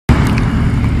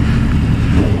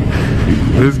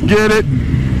Let's get it.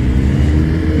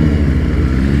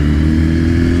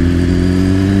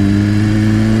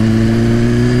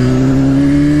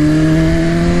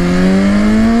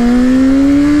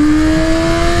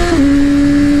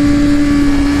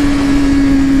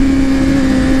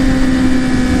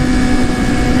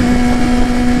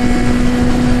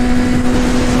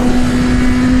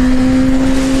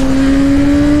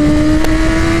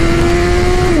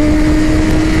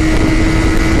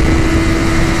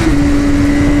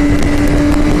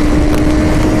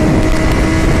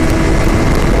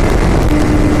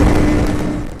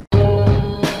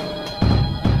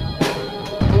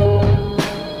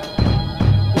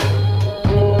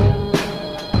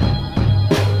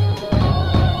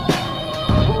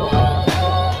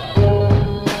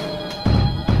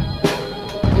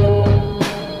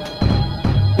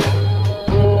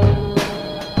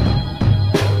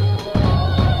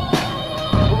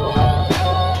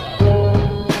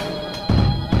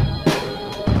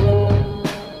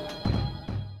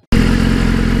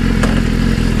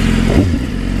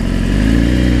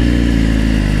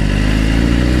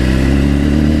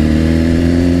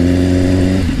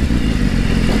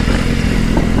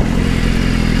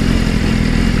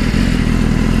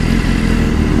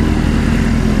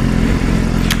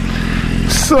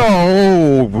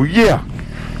 So, yeah,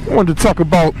 I wanted to talk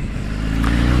about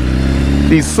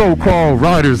these so-called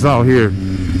riders out here.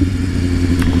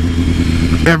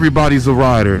 Everybody's a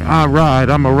rider. I ride,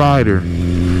 I'm a rider.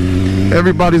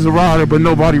 Everybody's a rider, but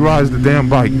nobody rides the damn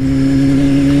bike.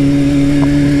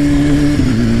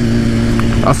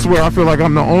 I swear, I feel like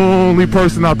I'm the only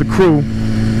person out the crew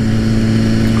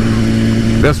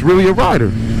that's really a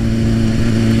rider.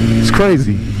 It's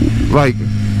crazy. Like,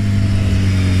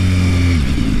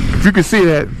 if you can see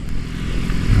that,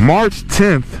 March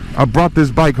 10th, I brought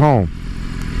this bike home.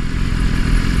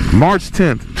 March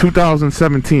 10th,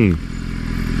 2017.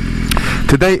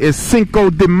 Today is Cinco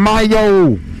de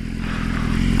Mayo,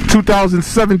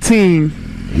 2017.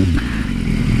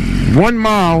 1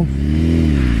 mile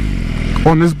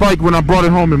on this bike when I brought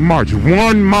it home in March.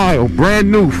 1 mile,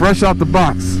 brand new, fresh out the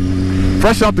box,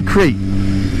 fresh out the crate.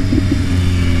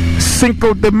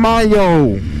 Cinco de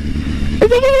Mayo.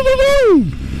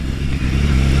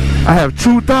 I have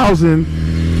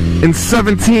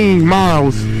 2,017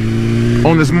 miles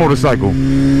on this motorcycle.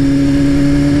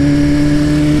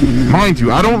 Mind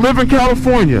you, I don't live in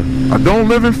California. I don't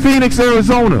live in Phoenix,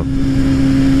 Arizona.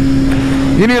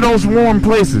 Any of those warm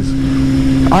places.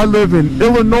 I live in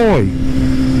Illinois,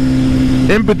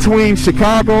 in between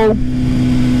Chicago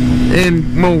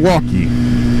and Milwaukee.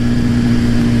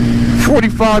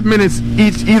 45 minutes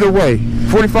either way.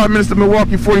 45 minutes to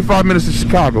Milwaukee, 45 minutes to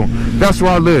Chicago. That's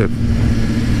where I live.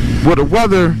 Where the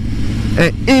weather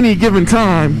at any given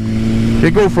time,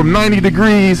 it go from 90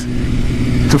 degrees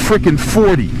to freaking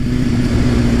 40.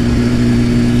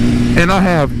 And I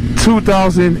have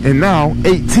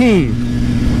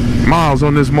 2,018 miles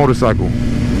on this motorcycle.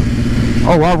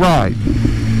 Oh, I ride.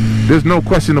 There's no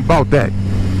question about that.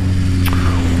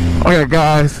 Okay,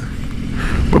 guys.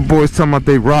 My boys talking about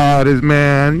they riders,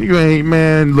 man. You ain't,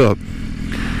 man. Look.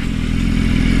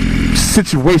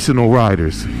 Situational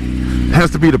riders. It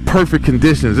has to be the perfect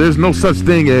conditions. There's no such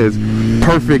thing as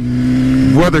perfect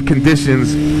weather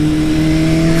conditions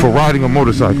for riding a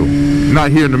motorcycle.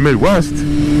 Not here in the Midwest.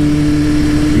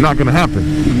 Not gonna happen.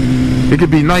 It could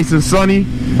be nice and sunny,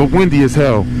 but windy as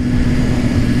hell.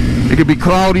 It could be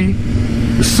cloudy,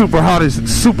 super hot as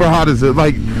it,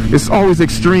 like, it's always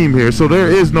extreme here. So there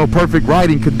is no perfect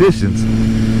riding conditions.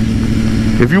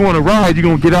 If you want to ride, you're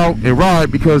gonna get out and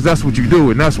ride because that's what you do,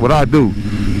 and that's what I do.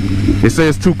 They say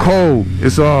it's too cold.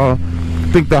 It's I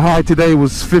think the high today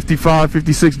was 55,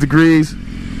 56 degrees.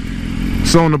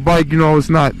 So on the bike, you know, it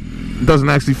doesn't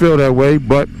actually feel that way,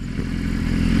 but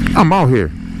I'm out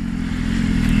here.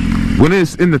 When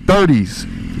it's in the 30s,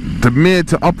 the mid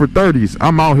to upper 30s,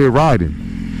 I'm out here riding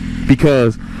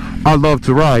because I love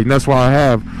to ride, and that's why I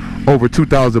have over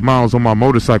 2,000 miles on my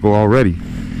motorcycle already,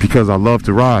 because I love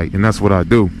to ride, and that's what I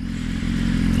do.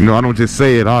 You know, I don't just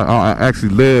say it. I actually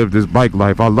live this bike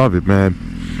life. I love it, man.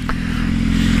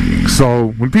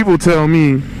 So when people tell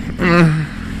me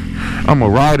I'm a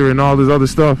rider and all this other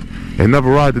stuff and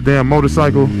never ride the damn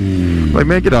motorcycle, like,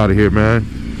 man, get out of here, man.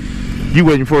 You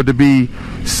waiting for it to be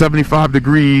 75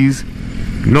 degrees,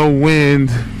 no wind,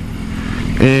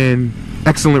 and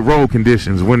excellent road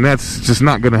conditions when that's just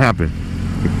not gonna happen.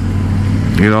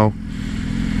 You know,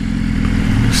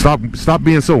 stop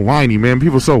being so whiny, man.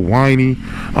 People are so whiny.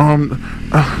 I'm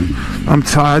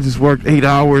tired. I just worked 8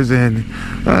 hours and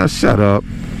shut up.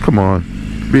 Come on,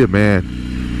 be a man.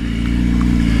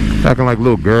 Acting like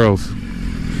little girls.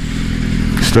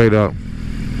 Straight up.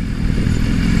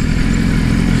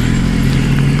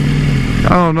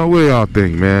 don't know, what do y'all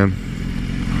think, man?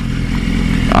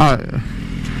 I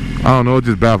don't know, it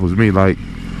just baffles me. Like,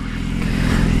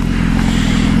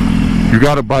 you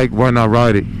got a bike, why not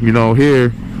ride it? You know,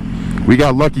 here we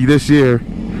got lucky this year,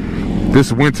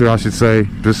 this winter I should say,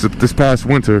 this past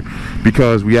winter,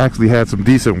 because we actually had some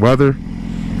decent weather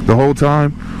the whole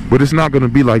time. But it's not going to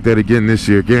be like that again this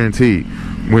year, guaranteed.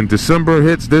 When December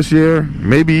hits this year,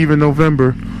 maybe even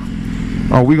November,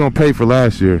 oh, we going to pay for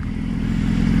last year.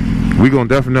 We going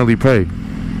to definitely pay.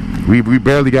 We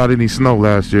barely got any snow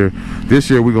last year. This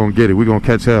year we going to get it. We going to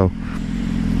catch hell.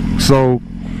 So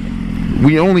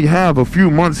we only have a few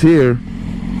months here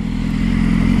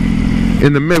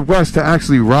in the Midwest to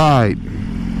actually ride.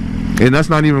 And that's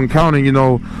not even counting, you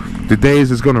know, the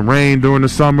days it's going to rain during the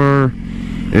summer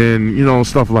and, you know,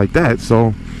 stuff like that.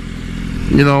 So,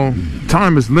 you know,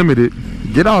 time is limited.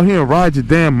 Get out here and ride your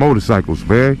damn motorcycles,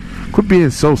 man. Quit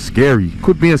being so scary.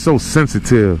 Quit being so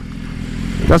sensitive.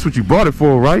 That's what you bought it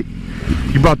for, right?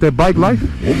 You bought that bike life?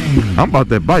 I'm about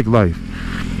that bike life.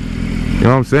 You know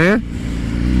what I'm saying?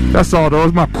 That's all, though.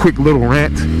 It's my quick little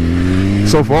rant.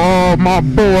 So for all my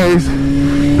boys,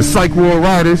 the Psych Ward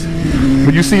riders,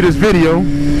 when you see this video,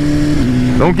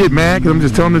 don't get mad, because I'm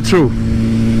just telling the truth.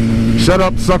 Shut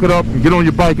up, suck it up, and get on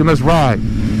your bike and let's ride.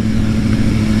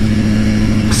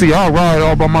 See, I'll ride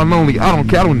all by my lonely. I don't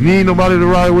care. I don't need nobody to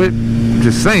ride with. I'm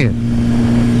just saying.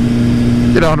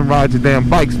 Get out and ride your damn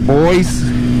bikes, boys.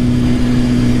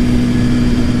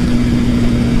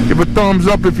 Give a thumbs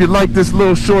up if you like this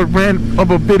little short rant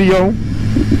of a video.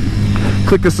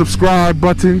 Click the subscribe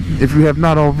button if you have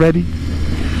not already.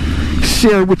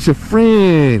 Share it with your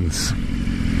friends.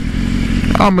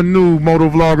 I'm a new moto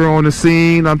vlogger on the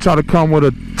scene. I'm trying to come with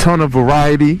a ton of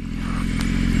variety.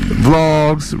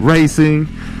 Vlogs, racing.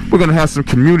 We're going to have some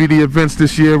community events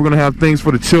this year. We're going to have things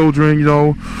for the children, you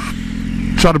know.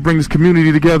 Try to bring this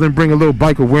community together and bring a little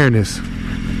bike awareness.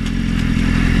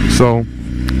 So,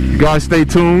 you guys stay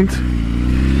tuned.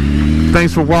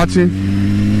 Thanks for watching.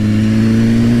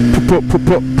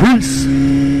 Peace.